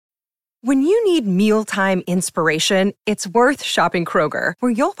When you need mealtime inspiration, it's worth shopping Kroger,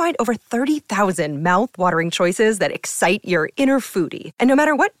 where you'll find over 30,000 mouth-watering choices that excite your inner foodie. And no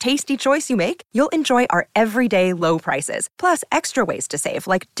matter what tasty choice you make, you'll enjoy our everyday low prices, plus extra ways to save,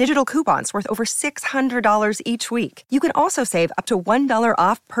 like digital coupons worth over $600 each week. You can also save up to $1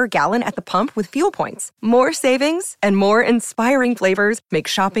 off per gallon at the pump with fuel points. More savings and more inspiring flavors make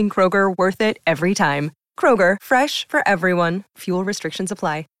shopping Kroger worth it every time. Kroger, fresh for everyone. Fuel restrictions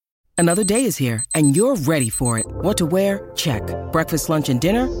apply. Another day is here, and you're ready for it. What to wear? Check. Breakfast, lunch, and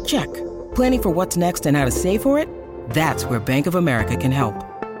dinner? Check. Planning for what's next and how to save for it? That's where Bank of America can help.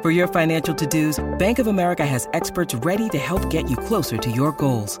 For your financial to-dos, Bank of America has experts ready to help get you closer to your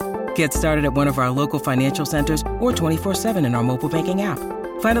goals. Get started at one of our local financial centers or 24/7 in our mobile banking app.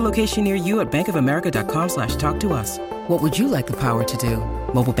 Find a location near you at bankofamerica.com/talktous. What would you like the power to do?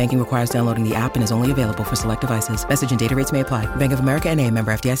 Mobile banking requires downloading the app and is only available for select devices. Message and data rates may apply. Bank of America N.A.,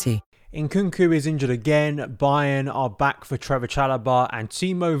 member FDIC. NKUNKU is injured again. Bayern are back for Trevor Chalobah and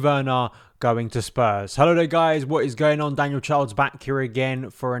Timo Werner going to Spurs. Hello there, guys. What is going on? Daniel Childs back here again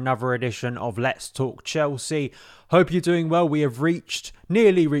for another edition of Let's Talk Chelsea. Hope you're doing well. We have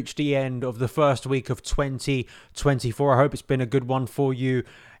nearly reached the end of the first week of 2024. I hope it's been a good one for you.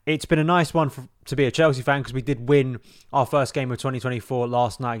 It's been a nice one to be a Chelsea fan because we did win our first game of 2024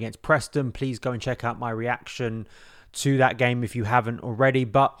 last night against Preston. Please go and check out my reaction to that game if you haven't already.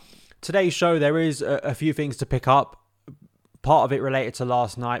 But today's show, there is a few things to pick up. Part of it related to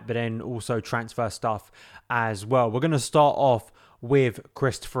last night, but then also transfer stuff as well. We're going to start off with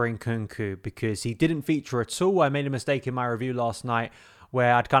Christopher NKUNKU because he didn't feature at all. I made a mistake in my review last night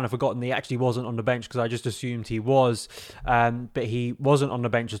where I'd kind of forgotten he actually wasn't on the bench because I just assumed he was. But he wasn't on the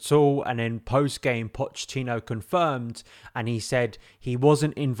bench at all. And then post-game, Pochettino confirmed and he said he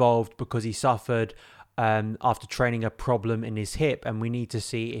wasn't involved because he suffered after training a problem in his hip, and we need to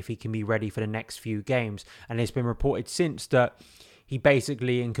see if he can be ready for the next few games. And it's been reported since that he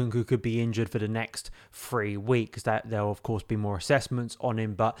basically, NKUNKU, could be injured for the next 3 weeks. That there'll of course be more assessments on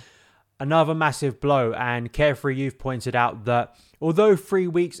him, but another massive blow. And Carefree Youth pointed out that although 3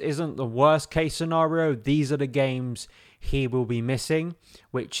 weeks isn't the worst case scenario, these are the games he will be missing,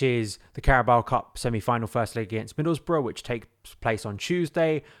 which is the Carabao Cup semi-final first leg against Middlesbrough, which takes place on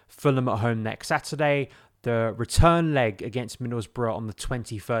Tuesday, Fulham at home next Saturday, the return leg against Middlesbrough on the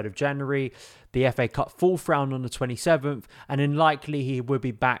 23rd of January, the FA Cup fourth round on the 27th, and then likely he will be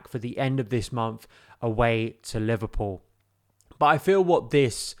back for the end of this month away to Liverpool. But I feel what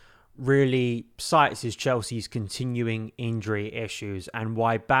this really cites is Chelsea's continuing injury issues and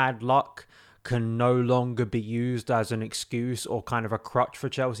why bad luck can no longer be used as an excuse or kind of a crutch for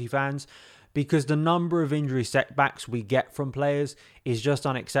Chelsea fans, because the number of injury setbacks we get from players is just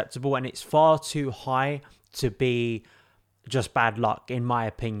unacceptable, and it's far too high to be just bad luck, in my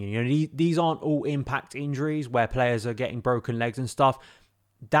opinion. You know, these aren't all impact injuries where players are getting broken legs and stuff.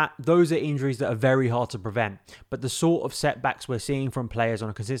 Those are injuries that are very hard to prevent. But the sort of setbacks we're seeing from players on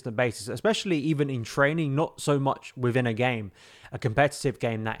a consistent basis, especially even in training, not so much within a game, a competitive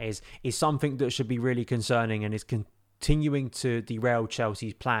game that is something that should be really concerning and is continuing to derail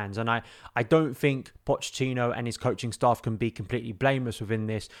Chelsea's plans. And I don't think Pochettino and his coaching staff can be completely blameless within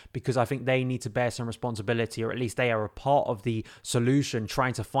this, because I think they need to bear some responsibility, or at least they are a part of the solution,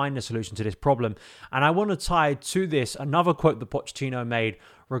 trying to find a solution to this problem. And I want to tie to this another quote that Pochettino made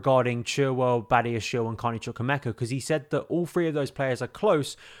regarding Chilwell, Badiashile and Carney Chukwuemeka, because he said that all three of those players are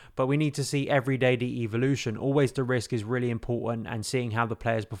close, but we need to see every day the evolution. Always the risk is really important, and seeing how the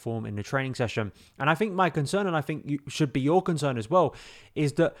players perform in the training session. And I think my concern, and I think you should be your concern as well,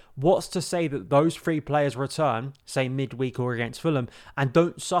 is that what's to say that those three players return, say midweek or against Fulham, and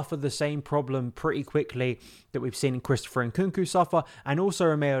don't suffer the same problem pretty quickly that we've seen Christopher NKUNKU suffer, and also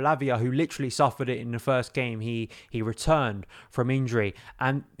Romeo Lavia, who literally suffered it in the first game he returned from injury.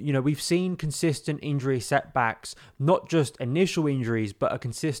 And, you know, we've seen consistent injury setbacks, not just initial injuries, but a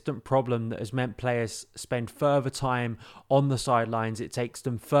consistent problem that has meant players spend further time on the sidelines. It takes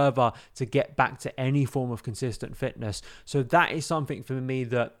them further to get back to any form of consistent fitness. So that is something for me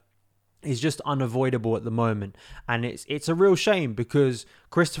that is just unavoidable at the moment. And it's a real shame, because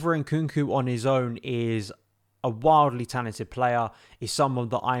Christopher NKUNKU on his own is a wildly talented player, is someone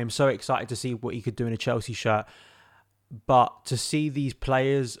that I am so excited to see what he could do in a Chelsea shirt. But to see these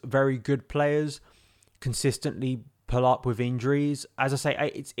players, very good players, consistently pull up with injuries, as I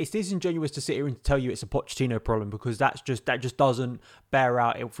say, it's disingenuous to sit here and tell you it's a Pochettino problem, because that just doesn't bear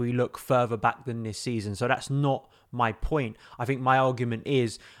out if we look further back than this season. So that's not my point. I think my argument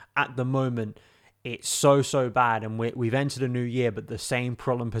is, at the moment, It's so bad, and we've entered a new year, but the same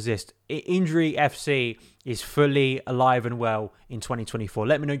problem persists. Injury FC is fully alive and well in 2024.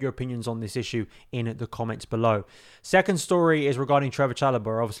 Let me know your opinions on this issue in the comments below. Second story is regarding Trevor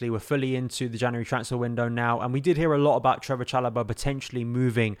Chalobah. Obviously, we're fully into the January transfer window now, and we did hear a lot about Trevor Chalobah potentially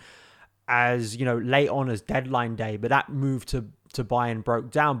moving as, late on as deadline day, but that move to Bayern broke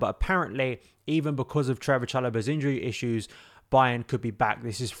down. But apparently, even because of Trevor Chalobah's injury issues, Bayern could be back.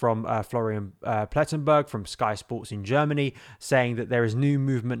 This is from Florian Plettenberg from Sky Sports in Germany, saying that there is new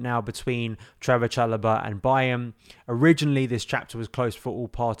movement now between Trevor Chalobah and Bayern. Originally, this chapter was closed for all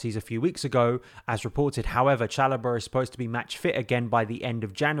parties a few weeks ago, as reported. However, Chalobah is supposed to be match fit again by the end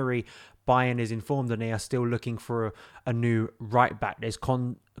of January. Bayern is informed and they are still looking for a new right back. There's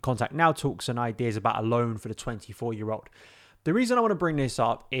contact now, talks and ideas about a loan for the 24-year-old. The reason I want to bring this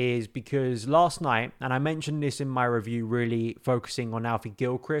up is because last night, and I mentioned this in my review, really focusing on Alfie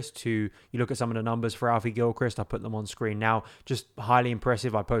Gilchrist, you look at some of the numbers for Alfie Gilchrist, I put them on screen now, just highly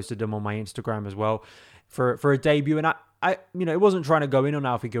impressive. I posted them on my Instagram as well for a debut, and I it wasn't trying to go in on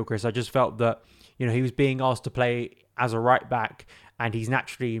Alfie Gilchrist. I just felt that, he was being asked to play as a right back, and he's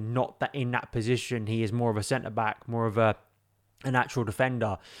naturally not in that position. He is more of a centre back, more of a natural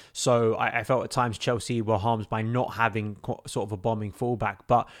defender. So I felt at times Chelsea were harmed by not having sort of a bombing fullback.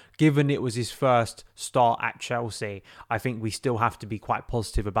 But given it was his first start at Chelsea, I think we still have to be quite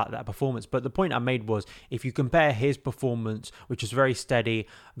positive about that performance. But the point I made was, if you compare his performance, which is very steady,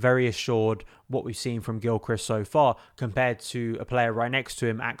 very assured, what we've seen from Gilchrist so far, compared to a player right next to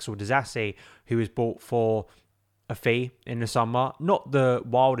him, Axel Disasi, who was bought for a fee in the summer, not the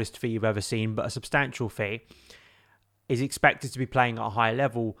wildest fee you've ever seen, but a substantial fee, is expected to be playing at a high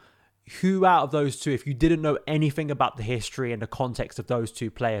level. Who out of those two, if you didn't know anything about the history and the context of those two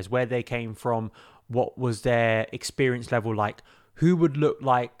players, where they came from, what was their experience level like, who would look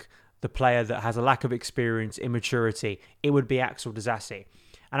like the player that has a lack of experience, immaturity? It would be Axel Disasi.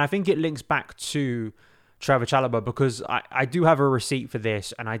 And I think it links back to Trevor Chalobah, because I do have a receipt for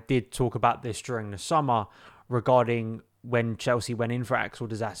this, and I did talk about this during the summer regarding when Chelsea went in for Axel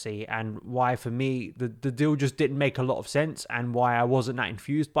Disasi, and why for me the deal just didn't make a lot of sense, and why I wasn't that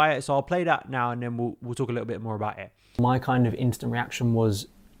infused by it. So I'll play that now, and then we'll talk a little bit more about it. My kind of instant reaction was,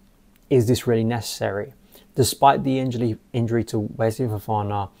 is this really necessary? Despite the injury to Wesley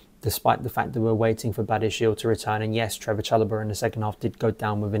Fofana, despite the fact that we're waiting for Badiashile to return, and yes, Trevor Chalobah in the second half did go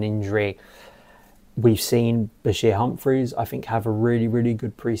down with an injury, we've seen Bashir Humphreys, I think, have a really, really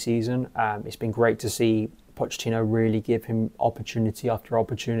good pre-season. It's been great to see Pochettino really give him opportunity after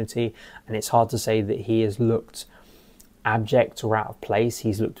opportunity, and it's hard to say that he has looked abject or out of place.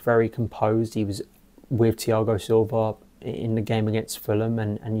 He's looked very composed. He was with Thiago Silva in the game against Fulham,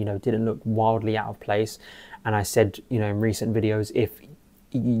 and didn't look wildly out of place. And I said, in recent videos, if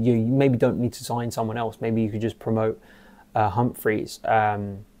you maybe don't need to sign someone else, maybe you could just promote Humphreys.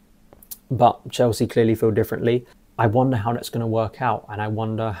 But Chelsea clearly feel differently. I wonder how that's going to work out, and I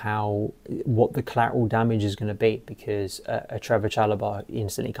wonder what the collateral damage is going to be, because a Trevor Chalobah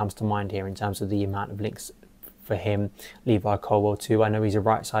instantly comes to mind here in terms of the amount of links for him. Levi Colwill too. I know he's a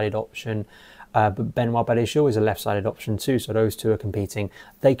right-sided option, but Benoit Badiashile is a left-sided option too. So those two are competing.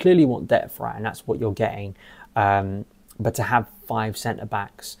 They clearly want depth, right, and that's what you're getting. But to have 5 centre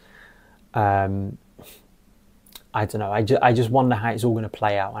backs, I don't know. I just wonder how it's all going to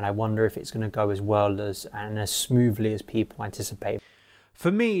play out, and I wonder if it's going to go as well as and as smoothly as people anticipate.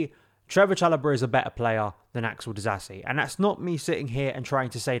 For me, Trevor Chalobah is a better player than Axel Disasi, and that's not me sitting here and trying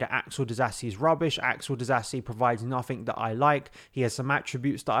to say that Axel Disasi is rubbish. Axel Disasi provides nothing that I like. He has some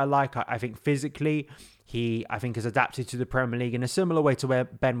attributes that I like. I think physically, he has adapted to the Premier League in a similar way to where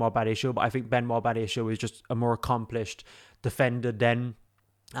Benoit Badiashile, but I think Benoit Badiashile is just a more accomplished defender than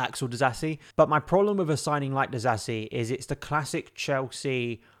Axel Disasi. But my problem with a signing like Disasi is it's the classic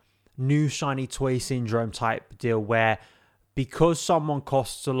Chelsea new shiny toy syndrome type deal, where because someone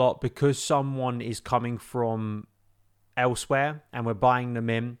costs a lot, because someone is coming from elsewhere and we're buying them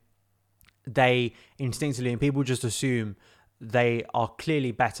in, they instinctively, and people just assume they are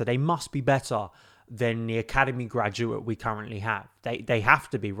clearly better. They must be better than the academy graduate we currently have. They have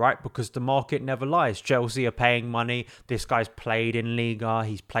to be, right? Because the market never lies. Chelsea are paying money. This guy's played in Liga.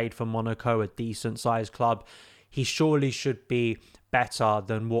 He's played for Monaco, a decent sized club. He surely should be better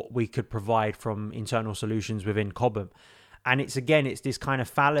than what we could provide from internal solutions within Cobham. And it's this kind of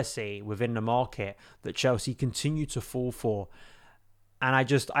fallacy within the market that Chelsea continue to fall for. And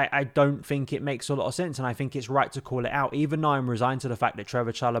I don't think it makes a lot of sense. And I think it's right to call it out. Even though I'm resigned to the fact that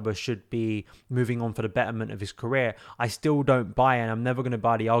Trevor Chalobah should be moving on for the betterment of his career, I still don't buy, and I'm never going to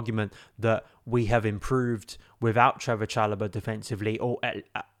buy the argument that we have improved without Trevor Chalobah defensively, or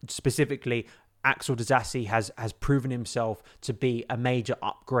specifically Axel Disasi has proven himself to be a major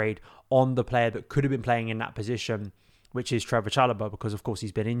upgrade on the player that could have been playing in that position, which is Trevor Chalobah, because of course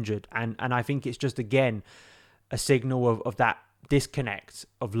he's been injured. And I think it's just, again, a signal of that disconnect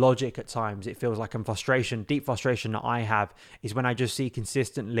of logic at times. It feels like deep frustration that I have is when I just see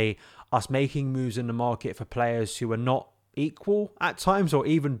consistently us making moves in the market for players who are not equal at times, or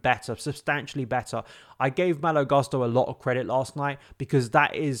even better, substantially better. I gave Malo Gusto a lot of credit last night because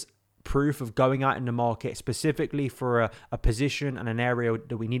that is proof of going out in the market specifically for a position and an area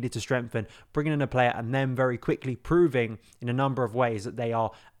that we needed to strengthen, bringing in a player and then very quickly proving in a number of ways that they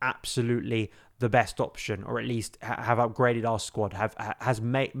are absolutely the best option, or at least have upgraded our squad.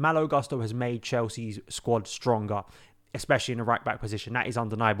 Malo Gusto has made Chelsea's squad stronger, especially in the right back position. That is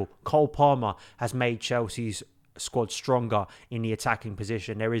undeniable. Cole Palmer has made Chelsea's squad stronger in the attacking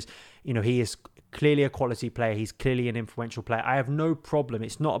position. There is, he is clearly a quality player. He's clearly an influential player. I have no problem.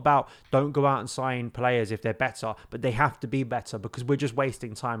 It's not about don't go out and sign players if they're better, but they have to be better because we're just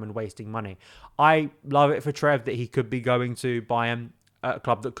wasting time and wasting money. I love it for Trev that he could be going to Bayern, a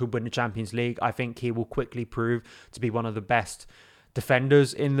club that could win the Champions League. I think he will quickly prove to be one of the best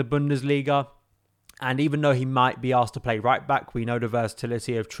defenders in the Bundesliga. And even though he might be asked to play right back, we know the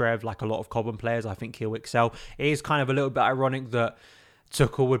versatility of Trev, like a lot of Cobham players. I think he'll excel. It is kind of a little bit ironic that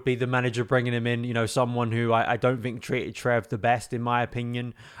Tuchel would be the manager bringing him in, someone who I don't think treated Trev the best, in my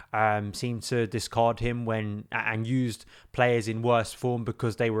opinion. Seemed to discard him and used players in worse form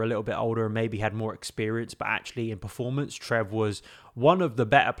because they were a little bit older and maybe had more experience. But actually in performance, Trev was one of the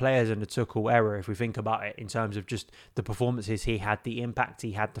better players in the Tuchel era, if we think about it, in terms of just the performances he had, the impact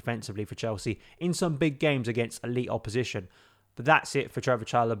he had defensively for Chelsea in some big games against elite opposition. But that's it for Trevor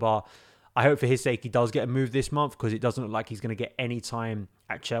Chalobah. I hope for his sake he does get a move this month because it doesn't look like he's going to get any time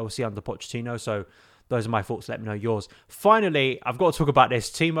at Chelsea under Pochettino. So those are my thoughts. Let me know yours. Finally, I've got to talk about this.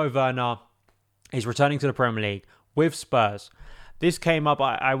 Timo Werner is returning to the Premier League with Spurs. This came up.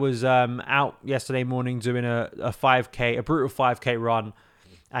 I was out yesterday morning doing a 5K, a brutal 5K run.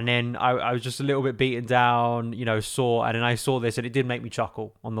 And then I was just a little bit beaten down, and then I saw this and it did make me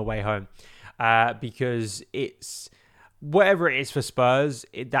chuckle on the way home because it's... Whatever it is for Spurs,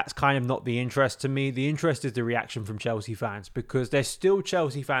 that's kind of not the interest to me. The interest is the reaction from Chelsea fans because there's still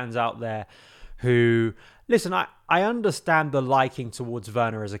Chelsea fans out there who... Listen, I understand the liking towards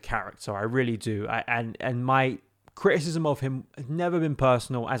Werner as a character. I really do. And my criticism of him has never been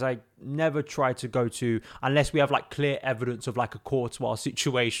personal, as I never try to go to, unless we have clear evidence of a Courtois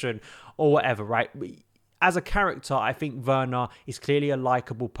situation or whatever, right? As a character, I think Werner is clearly a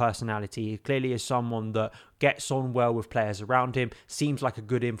likeable personality. He clearly is someone that gets on well with players around him, seems like a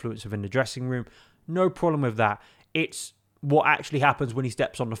good influence within the dressing room. No problem with that. It's what actually happens when he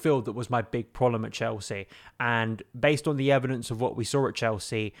steps on the field that was my big problem at Chelsea. And based on the evidence of what we saw at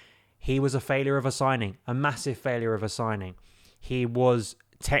Chelsea, he was a failure of a signing, a massive failure of a signing. He was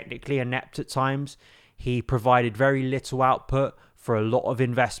technically inept at times. He provided very little output for a lot of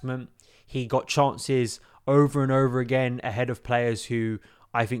investment. He got chances over and over again ahead of players who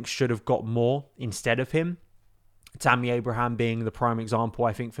I think should have got more instead of him. Tammy Abraham being the prime example,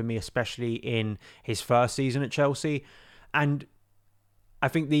 I think, for me, especially in his first season at Chelsea. And I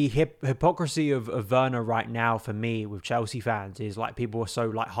think the hypocrisy of Werner right now for me with Chelsea fans is people are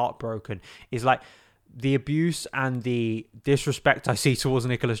so heartbroken, is the abuse and the disrespect I see towards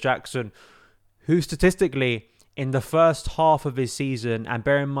Nicholas Jackson, who statistically in the first half of his season, and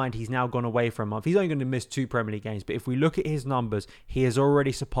bear in mind he's now gone away for a month, he's only going to miss 2 Premier League games, but if we look at his numbers, he has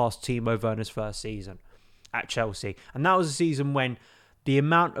already surpassed Timo Werner's first season at Chelsea. And that was a season when the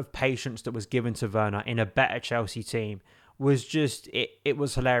amount of patience that was given to Werner in a better Chelsea team was just, it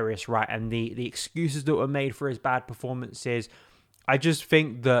was hilarious, right? And the excuses that were made for his bad performances, I just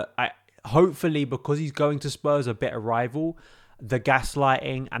think that hopefully because he's going to Spurs, a better rival, the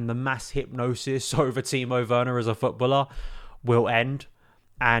gaslighting and the mass hypnosis over Timo Werner as a footballer will end.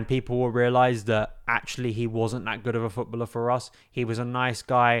 And people will realise that actually he wasn't that good of a footballer for us. He was a nice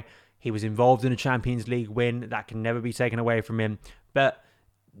guy. He was involved in a Champions League win. That can never be taken away from him. But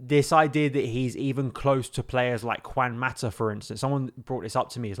this idea that he's even close to players like Juan Mata, for instance. Someone brought this up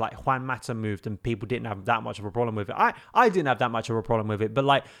to me. It's Juan Mata moved and people didn't have that much of a problem with it. I didn't have that much of a problem with it.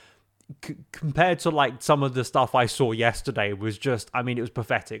 But compared to some of the stuff I saw yesterday was just, it was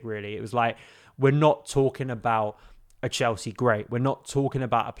pathetic, really. It was we're not talking about a Chelsea great. We're not talking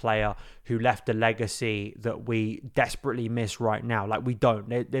about a player who left a legacy that we desperately miss right now. We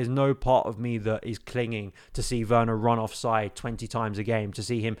don't. There's no part of me that is clinging to see Werner run offside 20 times a game, to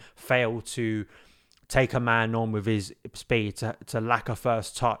see him fail to take a man on with his speed, to lack a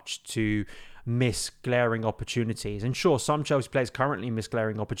first touch, to miss glaring opportunities. And sure, some Chelsea players currently miss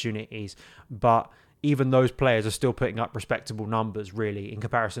glaring opportunities, but even those players are still putting up respectable numbers, really, in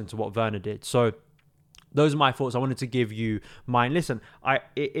comparison to what Werner did. So those are my thoughts. I wanted to give you mine. Listen,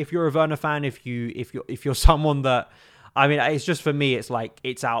 if you're a Werner fan, if you're someone that, I mean, it's just, for me, it's like,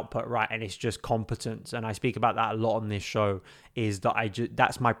 it's output, right? And it's just competence. And I speak about that a lot on this show, is that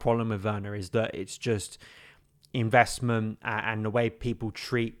that's my problem with Werner, is that it's just investment and the way people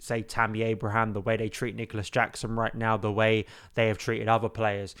treat, say, Tammy Abraham, the way they treat Nicholas Jackson right now, the way they have treated other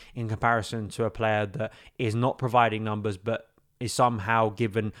players, in comparison to a player that is not providing numbers, but is somehow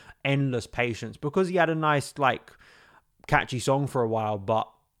given endless patience, because he had a nice, like, catchy song for a while, but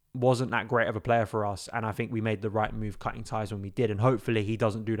wasn't that great of a player for us. And I think we made the right move cutting ties when we did, and hopefully he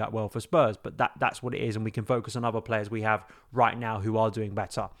doesn't do that well for Spurs, but that's what it is, and we can focus on other players we have right now who are doing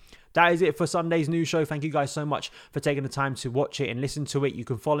better. That is it for Sunday's news show. Thank you guys so much for taking the time to watch it and listen to it. You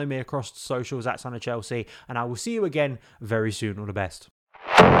can follow me across the socials at Son of Chelsea, and I will see you again very soon. All the best.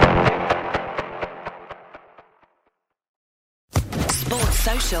 Sports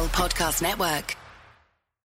Social Podcast Network.